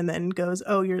point and then goes,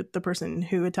 "Oh, you're the person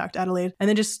who attacked Adelaide," and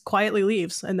then just quietly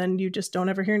leaves, and then you just don't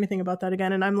ever hear anything about that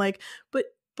again. And I'm like,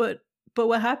 but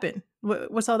what happened?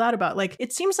 What's all that about? Like,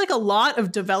 it seems like a lot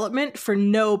of development for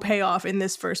no payoff in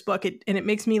this first book. And it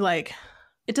makes me like,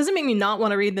 it doesn't make me not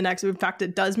want to read the next. In fact,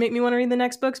 it does make me want to read the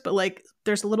next books. But like,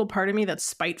 there's a little part of me that's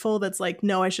spiteful. That's like,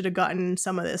 no, I should have gotten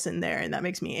some of this in there. And that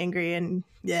makes me angry. And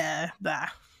yeah, blah.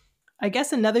 I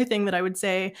guess another thing that I would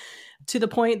say, to the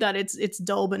point that it's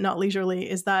dull but not leisurely,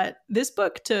 is that this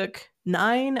book took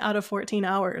 9 out of 14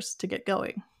 hours to get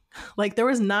going. Like, there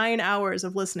was 9 hours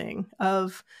of listening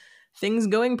of things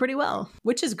going pretty well,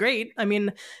 which is great. I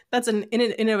mean, that's in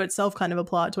and of itself kind of a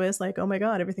plot twist. Like, oh my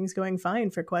God, everything's going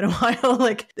fine for quite a while.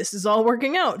 Like, this is all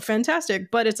working out. Fantastic.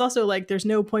 But it's also like, there's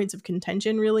no points of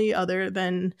contention really, other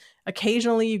than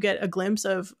occasionally you get a glimpse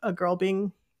of a girl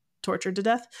being tortured to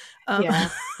death. Yeah.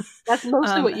 That's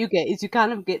mostly what you get, is you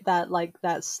kind of get that, like,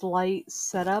 that slight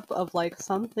setup of like,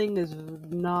 something is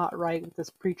not right with this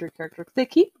preacher character.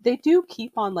 They do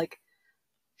keep on like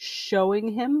showing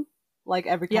him, like,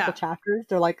 every couple chapters.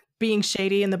 They're like being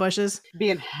shady in the bushes,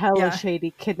 being hella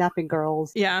shady, kidnapping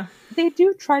girls. Yeah, they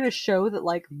do try to show that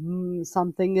like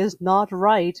something is not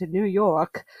right in New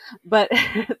York, but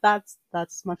that's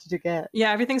as much as you get.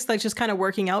 Yeah, everything's like just kind of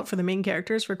working out for the main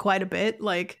characters for quite a bit.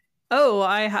 Like, oh,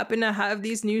 I happen to have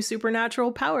these new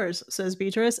supernatural powers, says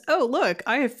Beatrice. Oh, look,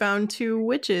 I have found 2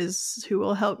 witches who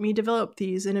will help me develop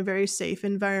these in a very safe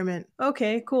environment.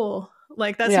 Okay, cool.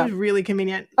 Like, that seems really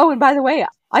convenient. Oh, and by the way,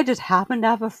 I just happen to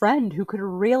have a friend who could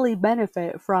really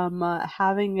benefit from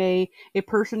having a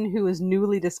person who has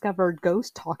newly discovered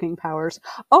ghost talking powers.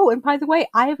 Oh, and by the way,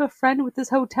 I have a friend with this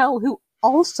hotel who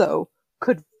also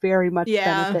could very much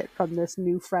benefit from this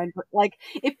new friend. Like,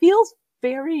 it feels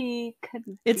very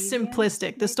convenient. It's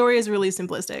simplistic. The story is really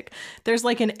simplistic. There's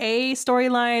like an A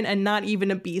storyline and not even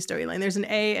a B storyline. There's an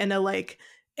A and a like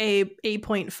a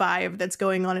 8.5 that's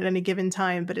going on at any given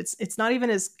time, but it's not even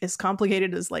as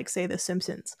complicated as, like, say, The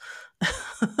Simpsons,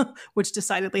 which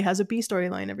decidedly has a B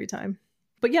storyline every time.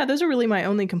 But yeah, those are really my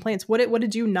only complaints. What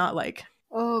did you not like?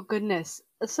 Oh, goodness.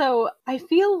 So I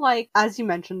feel like, as you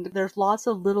mentioned, there's lots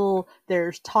of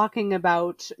there's talking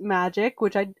about magic,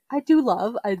 which I do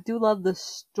love. I do love the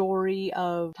story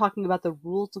of talking about the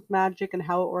rules of magic and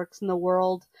how it works in the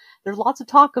world. There's lots of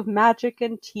talk of magic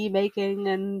and tea making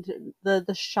and the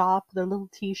shop, the little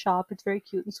tea shop. It's very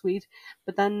cute and sweet.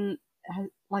 But then,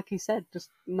 like you said, just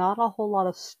not a whole lot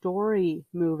of story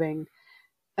moving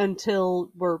until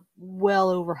we're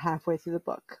well over halfway through the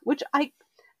book, which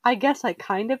I guess I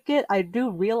kind of get. I do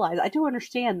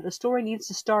understand that the story needs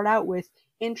to start out with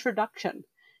introduction.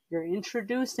 You're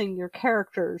introducing your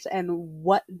characters and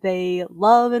what they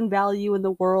love and value in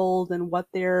the world and what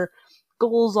their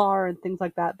goals are and things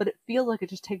like that. But it feels like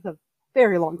it just takes a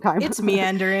very long time. It's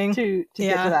meandering to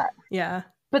get to that. Yeah.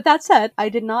 But that said, I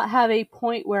did not have a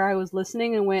point where I was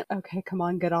listening and went, okay, come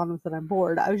on, get on with it, I'm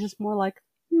bored. I was just more like,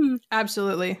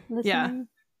 Absolutely.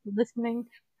 Listening.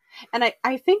 And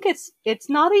I think it's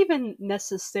not even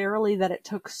necessarily that it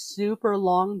took super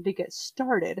long to get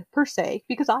started per se,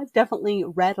 because I've definitely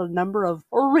read a number of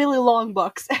really long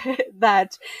books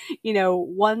that,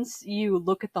 once you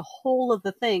look at the whole of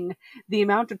the thing, the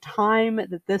amount of time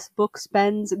that this book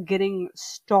spends getting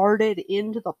started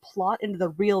into the plot, into the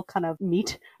real kind of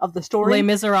meat of the story. Les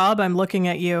Miserables, I'm looking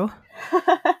at you.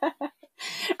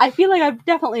 I feel like I've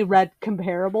definitely read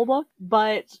comparable books,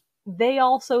 but they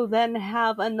also then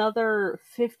have another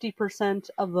 50%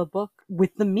 of the book with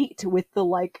the meat, with the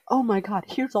like, oh my god,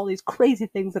 here's all these crazy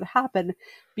things that happen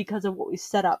because of what we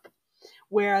set up.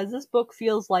 Whereas this book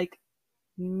feels like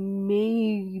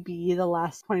maybe the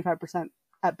last 25%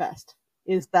 at best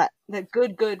is that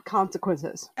good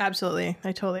consequences. Absolutely.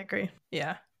 I totally agree.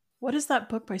 Yeah. What is that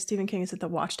book by Stephen King? Is it the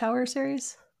Watchtower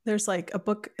series? There's like a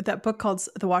book called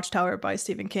The Watchtower by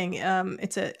Stephen King.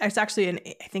 It's actually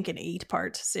I think an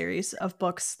 8-part series of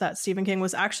books that Stephen King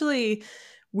was actually,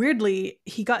 weirdly,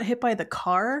 he got hit by the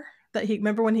car.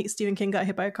 Remember when Stephen King got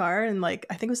hit by a car, and like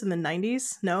I think it was in the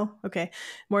 90s? No? Okay.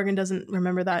 Morgan doesn't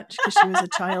remember that because she was a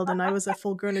child and I was a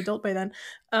full-grown adult by then.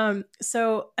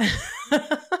 So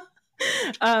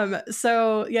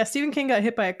yeah, Stephen King got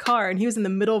hit by a car and he was in the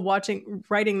middle of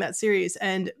writing that series,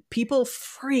 and people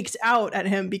freaked out at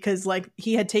him because like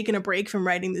he had taken a break from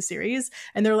writing the series,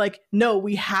 and they're like, no,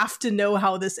 we have to know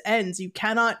how this ends. You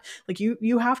cannot, like,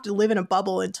 you have to live in a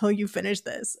bubble until you finish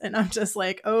this. And I'm just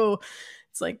like, oh,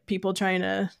 it's like people trying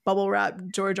to bubble wrap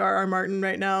George R.R. Martin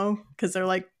right now because they're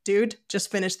like, dude, just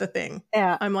finish the thing.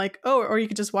 Yeah. I'm like, oh, or you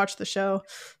could just watch the show.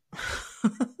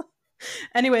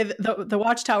 Anyway, the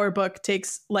Watchtower book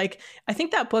takes like, I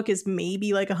think that book is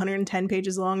maybe like 110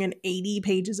 pages long and 80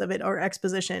 pages of it are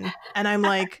exposition. And I'm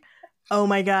like, oh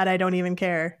my God, I don't even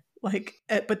care. Like,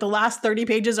 but the last 30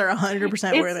 pages are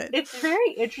 100% worth it. It's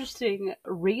very interesting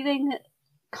reading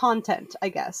content, I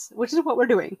guess, which is what we're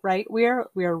doing, right? We are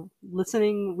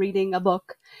listening, reading a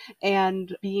book,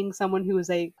 and being someone who is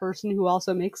a person who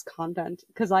also makes content,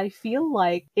 because I feel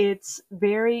like it's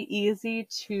very easy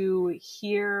to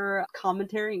hear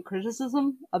commentary and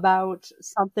criticism about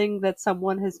something that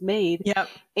someone has made. Yep.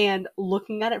 And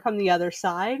looking at it from the other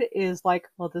side is like,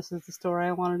 well, this is the story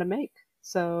I wanted to make.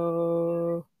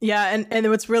 So yeah, and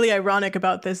what's really ironic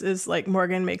about this is like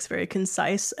Morgan makes very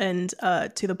concise and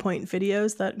to the point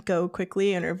videos that go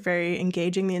quickly and are very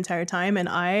engaging the entire time, and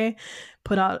I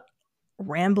put out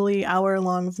rambly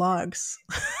hour-long vlogs.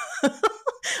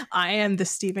 I am the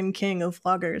Stephen King of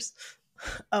vloggers.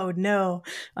 Oh no,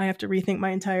 I have to rethink my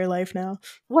entire life now.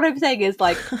 What I'm saying is,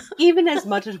 like, even as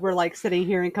much as we're like sitting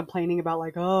here and complaining about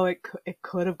like, oh, it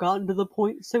could have gotten to the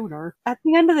point sooner, at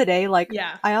the end of the day, like,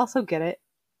 yeah. I also get it.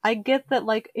 I get that,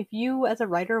 like, if you as a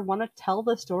writer want to tell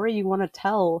the story you want to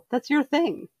tell, that's your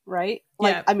thing, right?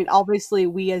 Like, Yeah. I mean, obviously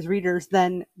we as readers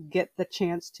then get the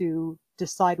chance to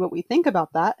decide what we think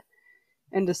about that,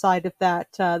 and decide if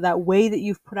that way that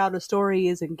you've put out a story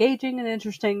is engaging and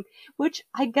interesting, which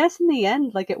I guess in the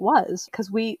end, like, it was, because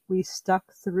we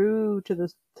stuck through to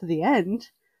the end.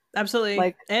 Absolutely.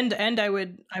 Like, and I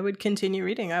would continue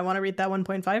reading. I want to read that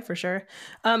 1.5 for sure.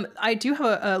 I do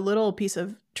have a little piece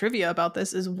of trivia about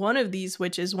this. Is one of these,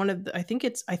 which is one of the, I think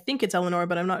it's Eleanor,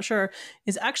 but I'm not sure,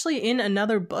 is actually in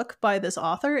another book by this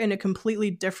author in a completely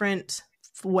different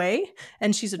way,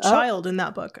 and she's a child in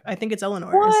that book. I think it's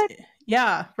Eleanor. What?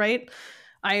 Yeah, right.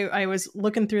 I was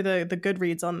looking through the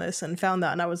Goodreads on this and found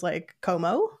that, and I was like,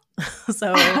 Como?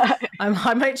 So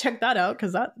I might check that out,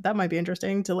 because that might be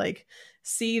interesting to like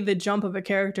see the jump of a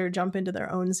character jump into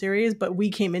their own series, but we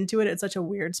came into it at such a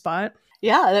weird spot.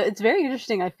 Yeah, it's very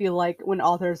interesting. I feel like when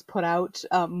authors put out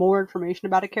more information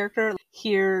about a character,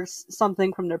 here's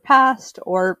something from their past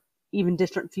or even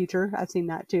distant future. I've seen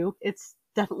that too. It's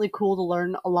definitely cool to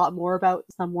learn a lot more about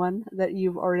someone that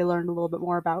you've already learned a little bit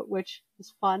more about, which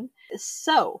is fun.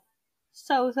 So.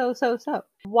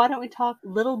 Why don't we talk a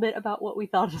little bit about what we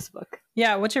thought of this book?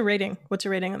 Yeah, what's your rating? What's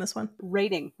your rating on this one?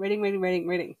 Rating. Do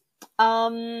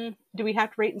we have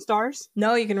to rate in stars?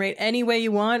 No, you can rate any way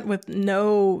you want with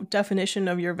no definition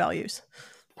of your values.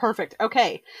 Perfect.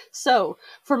 Okay. So,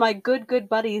 for my good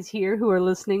buddies here who are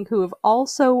listening, who have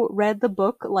also read the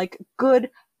book like good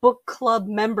book club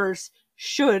members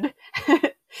should,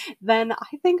 then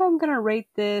I think I'm going to rate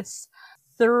this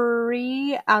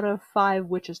 3 out of 5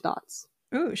 witches' knots.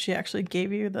 Ooh, she actually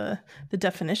gave you the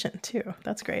definition too.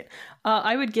 That's great.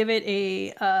 I would give it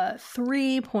a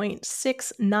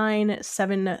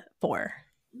 3.6974.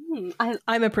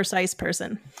 I'm a precise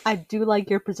person. I do like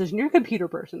your precision. You're a computer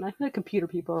person. I feel like computer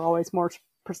people are always more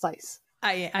precise.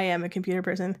 I am a computer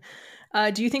person.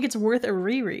 Do you think it's worth a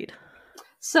reread?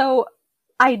 So,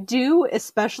 I do,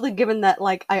 especially given that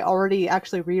like I already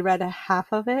actually reread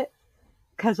half of it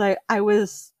because I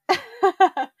was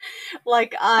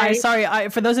like Sorry,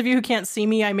 for those of you who can't see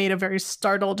me, I made a very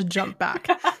startled jump back.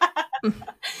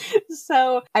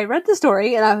 So I read the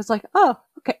story and I was like, oh,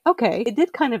 okay. It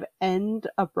did kind of end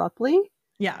abruptly.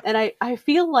 Yeah. And I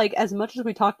feel like as much as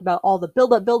we talked about all the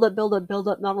build up,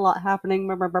 not a lot happening,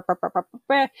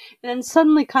 and then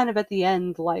suddenly kind of at the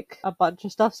end, like a bunch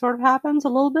of stuff sort of happens a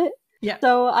little bit. Yeah.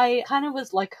 So I kind of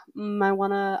was like, I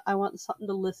want something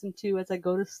to listen to as I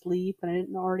go to sleep, and I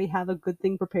didn't already have a good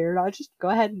thing prepared. I'll just go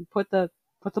ahead and put the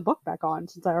book back on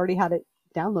since I already had it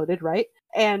downloaded, right?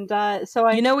 And so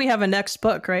we have a next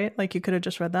book, right? Like you could have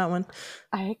just read that one.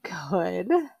 I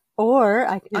could. Or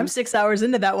I could. I'm 6 hours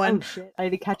into that one. Oh shit! I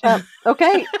need to catch up.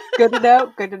 Okay, good to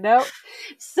know. Good to know.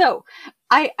 So,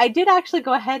 I did actually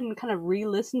go ahead and kind of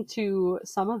re-listen to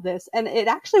some of this, and it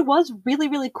actually was really,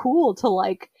 really cool to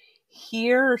like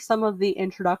hear some of the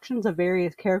introductions of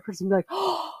various characters and be like,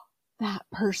 oh, that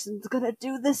person's gonna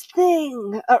do this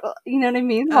thing. You know what I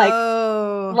mean?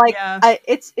 Like, yeah.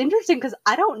 It's interesting because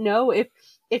I don't know if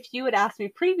you had asked me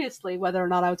previously whether or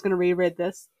not I was going to reread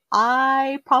this.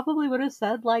 I probably would have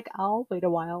said, like, I'll wait a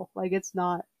while. Like, it's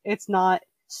not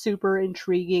super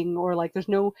intriguing or, like, there's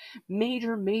no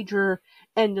major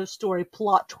end of story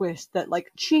plot twist that, like,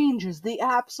 changes the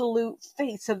absolute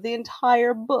face of the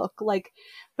entire book. Like,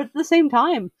 but at the same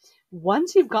time,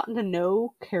 once you've gotten to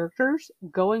know characters,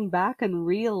 going back and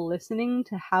re-listening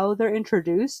to how they're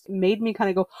introduced made me kind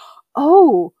of go,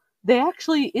 oh, they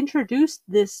actually introduced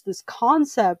this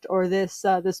concept or this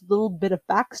little bit of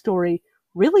backstory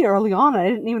really early on. I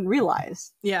didn't even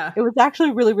realize. Yeah. It was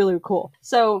actually really, really cool.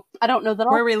 So I don't know that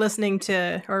we're re-listening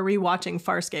to or rewatching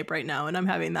Farscape right now, and I'm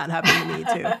having that happen to me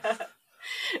too.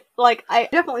 Like, I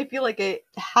definitely feel like it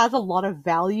has a lot of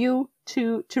value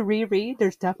to reread.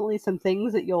 There's definitely some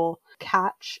things that you'll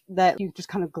catch that you just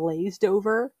kind of glazed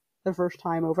over the first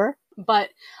time over. But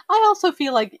I also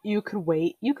feel like you could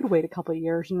wait a couple of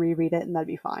years and reread it, and that'd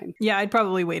be fine. Yeah, I'd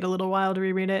probably wait a little while to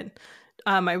reread it.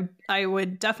 I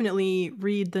would definitely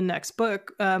read the next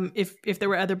book. If there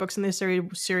were other books in this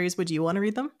series, would you want to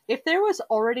read them? If there was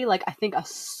already, like, I think a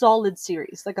solid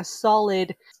series, like a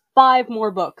solid 5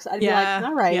 more books, I'd be like,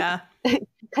 all right. Yeah.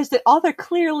 Because the author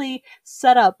clearly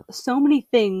set up so many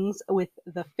things with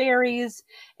the fairies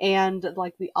and,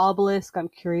 like, the obelisk. I'm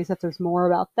curious if there's more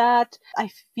about that. I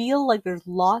feel like there's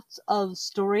lots of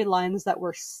storylines that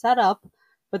were set up,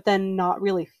 but then not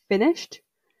really finished,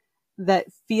 that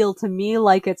feel to me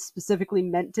like it's specifically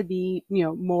meant to be, you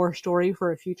know, more story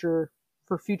for future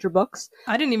books.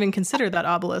 I didn't even consider that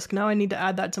obelisk. Now I need to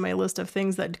add that to my list of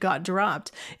things that got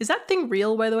dropped. Is that thing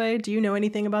real, by the way? Do you know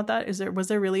anything about that? Was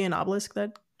there really an obelisk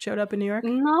that showed up in New York?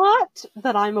 Not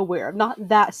that I'm aware of. Not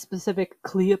that specific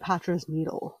Cleopatra's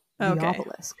Needle, the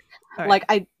obelisk. Right. Like,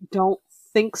 I don't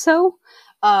think so.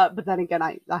 But then again,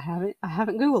 I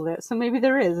haven't Googled it, so maybe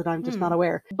there is, and I'm just not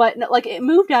aware. But no, like, it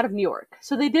moved out of New York,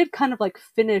 so they did kind of like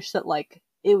finish that. Like,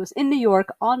 it was in New York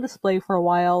on display for a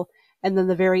while, and then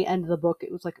the very end of the book,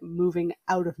 it was like moving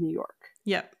out of New York.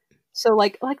 Yep. So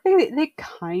like they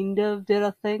kind of did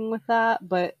a thing with that.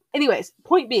 But anyways,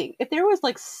 point being, if there was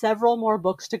like several more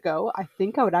books to go, I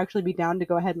think I would actually be down to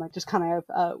go ahead and like just kind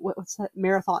of what's that,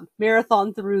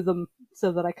 marathon through them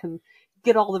so that I can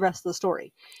get all the rest of the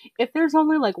story. If there's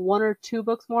only like 1 or 2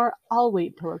 books more, I'll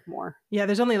wait till there's more. Yeah,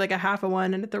 there's only like a half of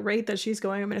one, and at the rate that she's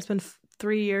going, I mean, it's been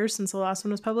 3 years since the last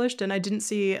one was published, and I didn't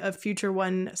see a future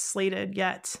one slated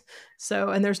yet. So,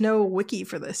 and there's no wiki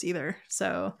for this either.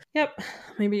 So, yep,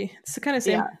 maybe it's the kind of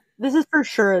same. Yeah, this is for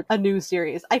sure a new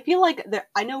series. I feel like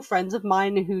I know friends of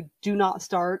mine who do not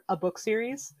start a book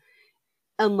series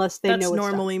unless they know it's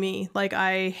normally done. Me. Like,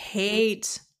 I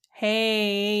hate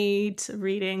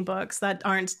reading books that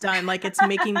aren't done. Like, it's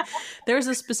making there's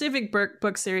a specific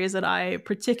book series that I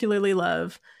particularly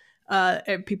love.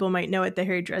 People might know it, the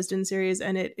Harry Dresden series,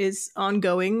 and it is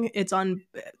ongoing. It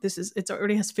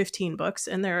already has 15 books,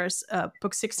 and there's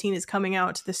book 16 is coming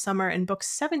out this summer, and book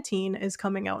 17 is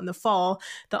coming out in the fall.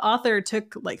 The author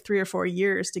took like 3 or 4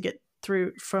 years to get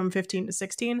through from 15 to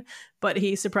 16, but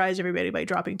he surprised everybody by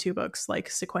dropping 2 books like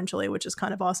sequentially, which is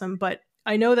kind of awesome. But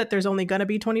I know that there's only gonna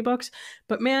be 20 books,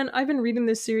 but man, I've been reading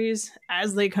this series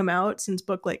as they come out since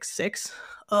book like 6.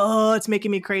 Oh, it's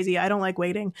making me crazy. I don't like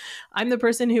waiting. I'm the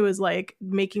person who is like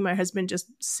making my husband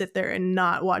just sit there and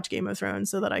not watch Game of Thrones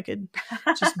so that I could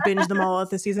just binge them all out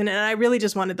this season. And I really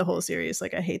just wanted the whole series.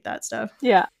 Like, I hate that stuff.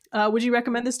 Yeah. Would you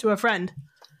recommend this to a friend?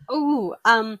 Ooh,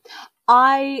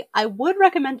 I would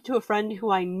recommend it to a friend who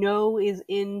I know is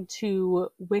into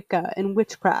Wicca and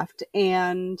witchcraft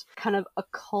and kind of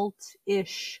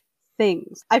occult-ish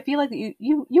things. I feel like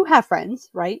you have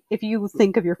friends, right? If you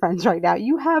think of your friends right now,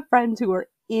 you have friends who are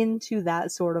into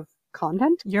that sort of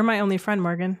content. You're my only friend,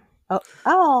 Morgan.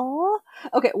 Oh,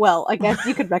 okay. Well, I guess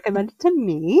you could recommend it to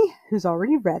me, who's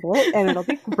already read it, and it'll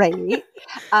be great.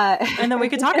 And then we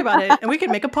could talk about it, and we could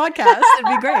make a podcast. It'd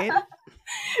be great.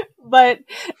 But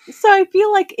so I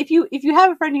feel like if you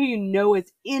have a friend who you know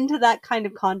is into that kind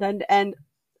of content, and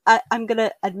I'm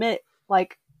gonna admit,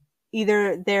 like,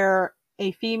 either they're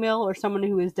a female or someone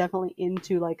who is definitely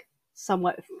into like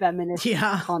somewhat feminist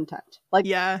content. Like,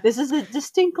 this is a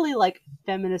distinctly like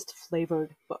feminist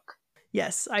flavored book.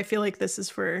 Yes, I feel like this is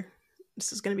going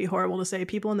to be horrible to say,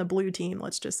 people in the blue team,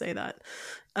 let's just say that.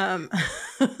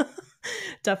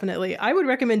 Definitely. I would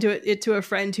recommend it to a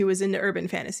friend who was into urban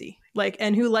fantasy, like,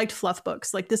 and who liked fluff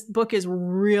books. Like, this book is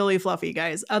really fluffy,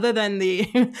 guys, other than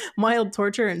the mild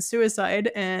torture and suicide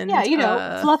and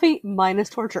fluffy minus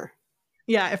torture.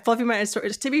 Yeah, fluffy minus torture.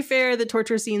 To be fair, the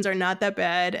torture scenes are not that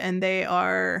bad, and they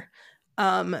are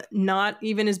not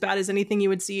even as bad as anything you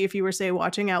would see if you were, say,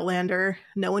 watching Outlander.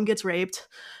 No one gets raped.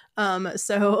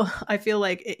 So I feel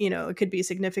like it could be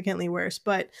significantly worse.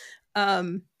 But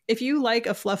if you like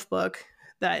a fluff book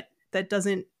that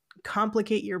doesn't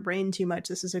complicate your brain too much,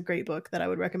 this is a great book that I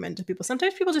would recommend to people.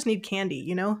 Sometimes people just need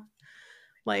candy,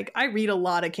 Like, I read a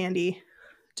lot of candy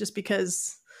just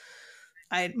because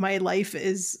my life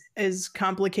is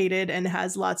complicated and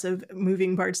has lots of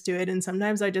moving parts to it, and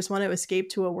sometimes I just want to escape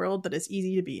to a world that is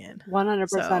easy to be in.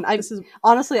 100%.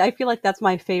 Honestly, I feel like that's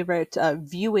my favorite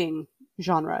viewing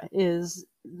genre, is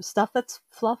stuff that's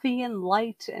fluffy and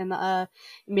light, and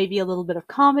maybe a little bit of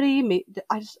comedy.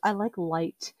 I like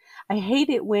light. I hate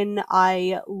it when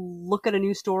I look at a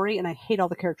new story and I hate all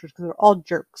the characters because they're all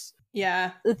jerks.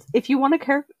 Yeah. If you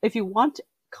want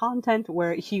content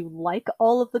where you like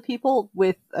all of the people,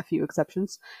 with a few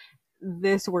exceptions,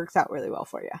 this works out really well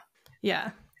for you.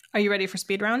 Yeah. Are you ready for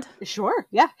speed round? Sure.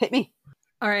 Yeah. Hit me.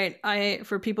 All right.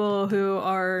 For people who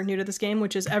are new to this game,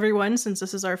 which is everyone, since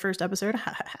this is our first episode,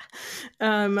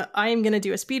 I am going to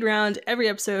do a speed round every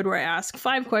episode where I ask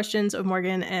 5 questions of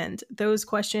Morgan, and those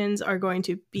questions are going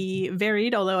to be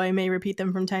varied, although I may repeat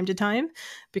them from time to time,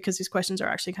 because these questions are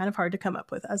actually kind of hard to come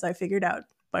up with, as I figured out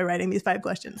by writing these 5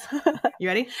 questions. You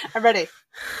ready? I'm ready.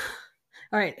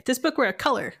 All right. If this book were a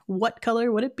color, what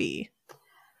color would it be?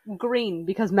 Green,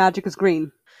 because magic is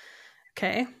green.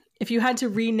 Okay. If you had to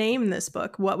rename this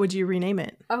book, what would you rename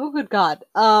it? Oh, good God.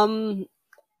 I'm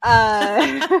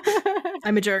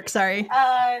a jerk. Sorry.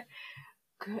 Oh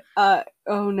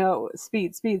no.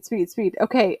 Speed.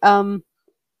 Okay.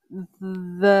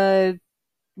 The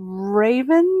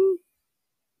Raven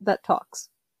that talks.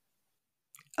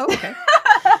 Oh, okay.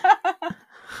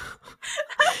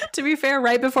 To be fair,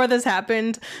 right before this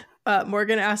happened,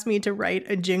 Morgan asked me to write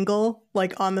a jingle,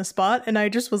 like, on the spot, and I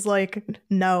just was like,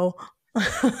 no.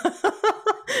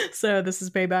 So this is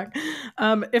payback.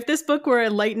 If this book were a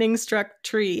lightning struck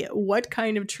tree, what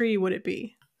kind of tree would it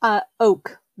be?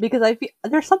 Oak, because I feel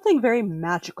there's something very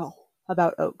magical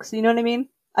about oaks. You know what I mean?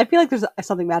 I feel like there's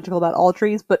something magical about all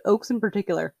trees, but oaks in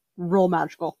particular, real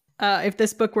magical. If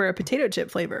this book were a potato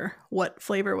chip flavor, what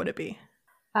flavor would it be?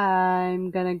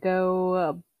 I'm gonna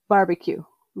go barbecue.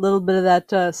 A little bit of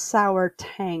that sour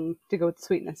tang to go with the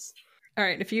sweetness. All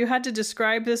right. If you had to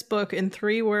describe this book in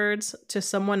 3 words to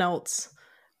someone else,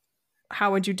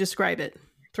 how would you describe it?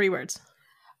 3 words.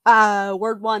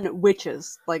 Word 1,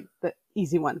 witches. Like, the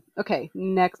easy one. Okay,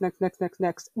 next.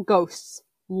 Ghosts.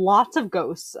 Lots of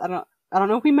ghosts. I don't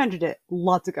know if we mentioned it.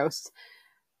 Lots of ghosts.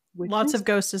 Witches? Lots of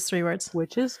ghosts is 3 words.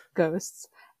 Witches, ghosts.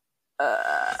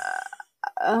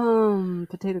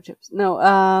 Potato chips. No,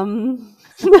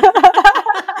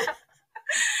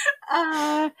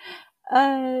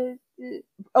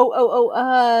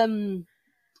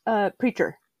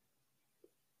 preacher.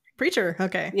 Preacher,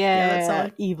 okay. Yeah, that's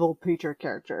solid. Evil preacher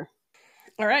character.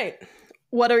 All right.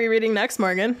 What are we reading next,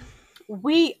 Morgan?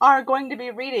 We are going to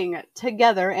be reading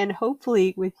together, and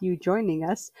hopefully with you joining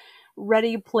us,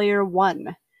 Ready Player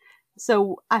One.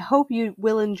 So I hope you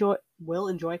will enjoy.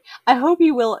 I hope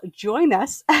you will join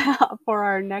us for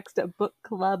our next book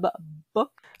club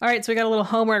book. All right, so we got a little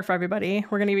homework for everybody.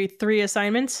 We're going to give you 3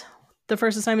 assignments. The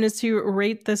first assignment is to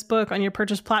rate this book on your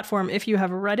purchase platform if you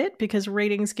have read it, because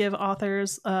ratings give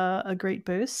authors a great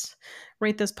boost.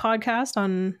 Rate this podcast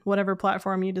on whatever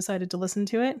platform you decided to listen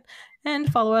to it.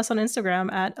 And follow us on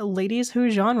Instagram at Ladies Who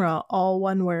Genre, all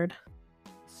one word.